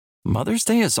Mother's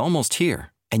Day is almost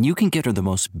here, and you can get her the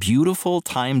most beautiful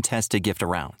time-tested gift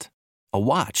around. A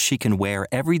watch she can wear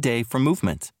every day from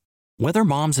Movement. Whether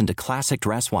mom's into classic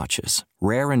dress watches,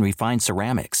 rare and refined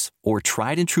ceramics, or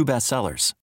tried and true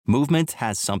bestsellers, Movement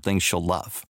has something she'll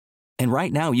love. And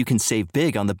right now you can save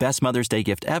big on the best Mother's Day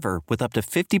gift ever with up to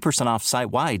 50% off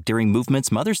site-wide during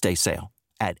Movement's Mother's Day sale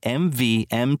at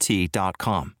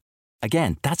MVMT.com.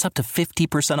 Again, that's up to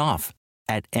 50% off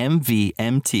at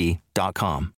MVMT.com.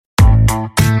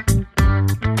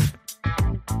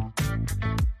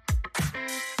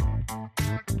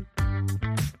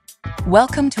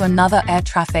 Welcome to another air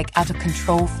traffic out of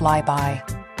control flyby.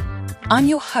 I'm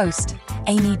your host,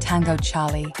 Amy Tango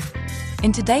Charlie.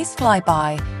 In today's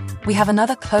flyby, we have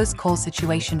another close call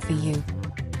situation for you.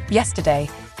 Yesterday,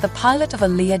 the pilot of a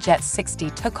Learjet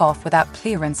 60 took off without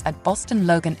clearance at Boston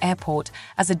Logan Airport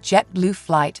as a JetBlue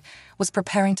flight was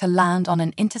preparing to land on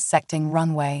an intersecting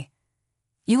runway.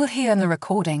 You will hear in the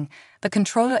recording, the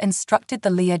controller instructed the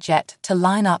Learjet to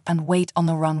line up and wait on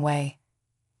the runway.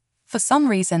 For some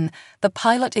reason, the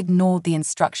pilot ignored the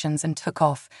instructions and took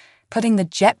off, putting the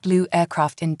JetBlue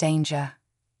aircraft in danger.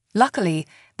 Luckily,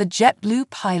 the JetBlue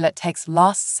pilot takes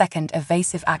last-second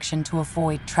evasive action to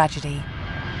avoid tragedy.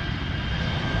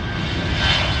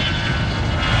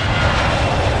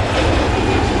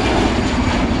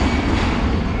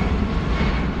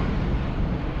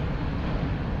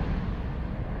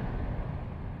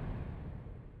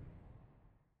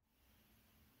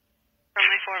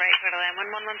 Runway 4 right, clear to land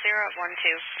 1110 at 12.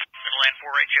 Clear to land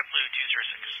 4 right, JetBlue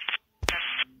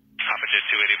 206. Papa Jet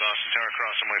 280 Boston Tower,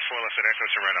 cross runway 4 left at Echo,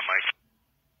 turn right on Mike.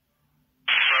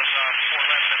 Cross 4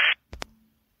 left at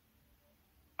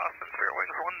Boston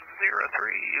Fairwings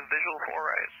 103, visual 4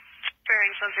 right.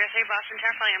 Fairwings 103, Boston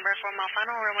Tower, flying number 4 mile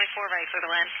final, runway 4 right, clear to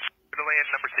land. Clear to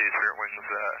land number 2, Fairwings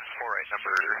 4 right,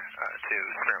 number 2,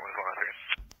 Fairwings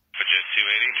 103. Papa Jet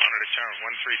 280, monitor tower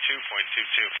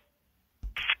 132.22.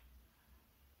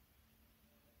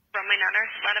 Runway niner,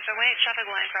 line up and wait, traffic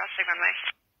line cross, take runway.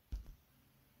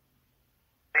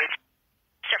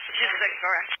 Step to 206,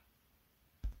 correct.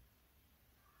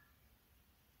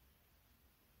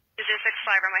 206,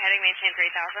 fly runway heading, maintain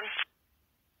 3000.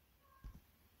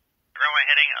 runway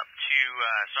heading up to,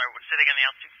 say that again, the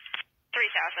altitude?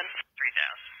 3000. 3,000.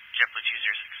 JetBlue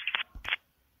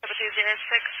 206. Double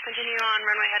 206, continue on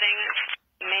runway heading,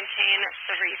 maintain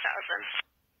 3000.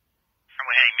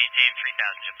 Runway heading, maintain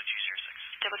 3,000, JetBlue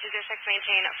 206. Double 206,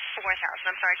 maintain 4000.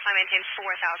 I'm sorry, climb maintain 4000.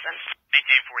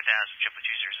 Maintain 4,000, JetBlue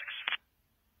 206.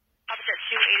 Opposite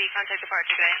 280, contact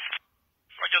departure today.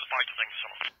 Roger, departure, thank you so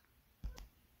much.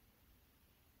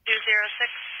 206,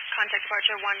 contact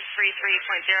departure 133.0,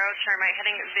 turn right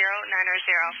heading 090.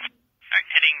 Alright,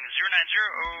 heading 090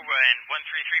 and 133.0,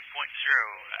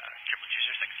 JetBlue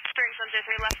 206. Bearing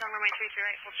 103, left on runway 33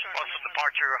 right, hold short. Also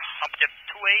departure, Hopjet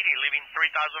 280, leaving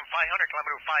 3,500,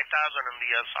 climbing to 5,000 in the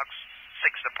SOX 6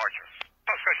 departure.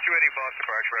 Oscar 280 Boston,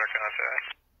 departure, radar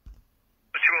contact.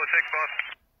 The 206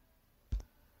 Boston.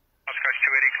 Oscar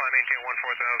 280, climb maintain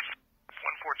 14,000.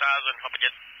 14,000,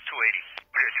 Hopjet 280.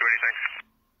 Okay, 280, thanks.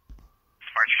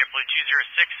 Departure, JetBlue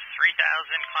 206,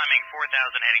 3,000, climbing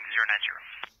 4,000, heading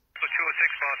 090. The 206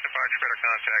 Boston, departure, radar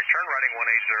contact. Turn righting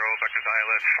 180, vectors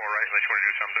ILS 4 right, unless you want to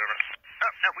do something different.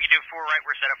 No, we can do 4 right,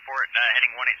 we're set up for it,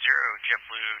 heading 180,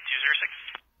 JetBlue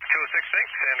 206. 206,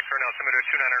 thanks, and the current altimeter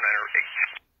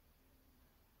 299.8.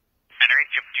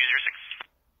 98, JetBlue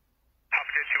 206. Papa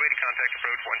Jet 280, contact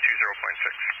approach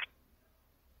 120.6.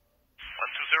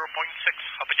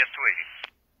 120.6, Hopjet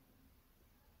 280.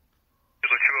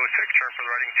 Kilo 206, turn for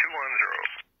the righting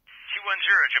 210.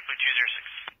 210, JetBlue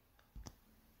 206.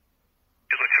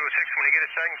 Kilo 206, when you get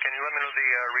a second, can you let me know the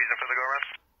reason for the go-around?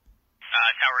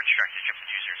 Tower instructed,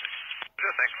 JetBlue 206.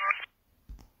 Good, thanks.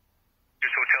 This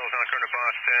hotel is on current to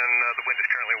Boston. The wind is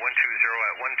currently 120 at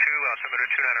 12, altimeter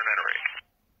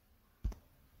 299.8.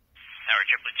 Tower,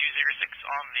 JetBlue 206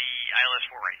 on the ILS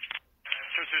 4 right.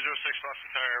 2206 Boston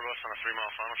Tower Airbus on a 3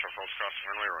 mile final, short falls across the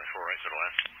runway, runway 4 right to the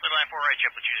left. Clear line 4 right,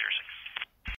 JetBlue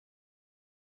 206.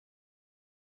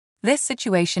 This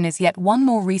situation is yet one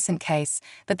more recent case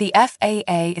that the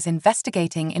FAA is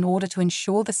investigating in order to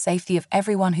ensure the safety of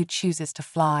everyone who chooses to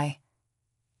fly.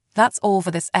 That's all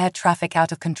for this air traffic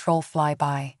out of control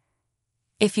flyby.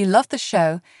 If you love the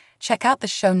show, check out the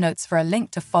show notes for a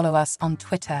link to follow us on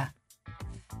Twitter.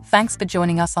 Thanks for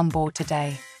joining us on board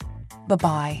today.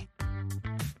 Bye-bye.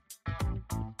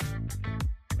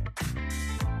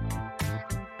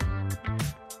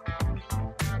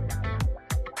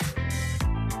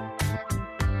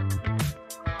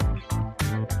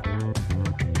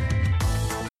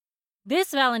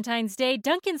 This Valentine's Day,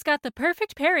 Dunkin's got the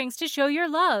perfect pairings to show your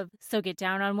love. So get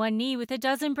down on one knee with a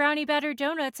dozen brownie batter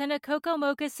donuts and a cocoa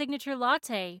mocha signature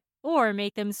latte. Or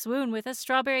make them swoon with a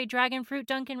strawberry dragon fruit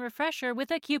Dunkin' refresher with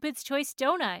a Cupid's Choice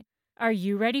donut. Are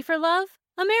you ready for love?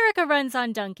 America runs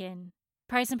on Dunkin'.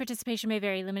 Price and participation may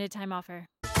vary. Limited time offer.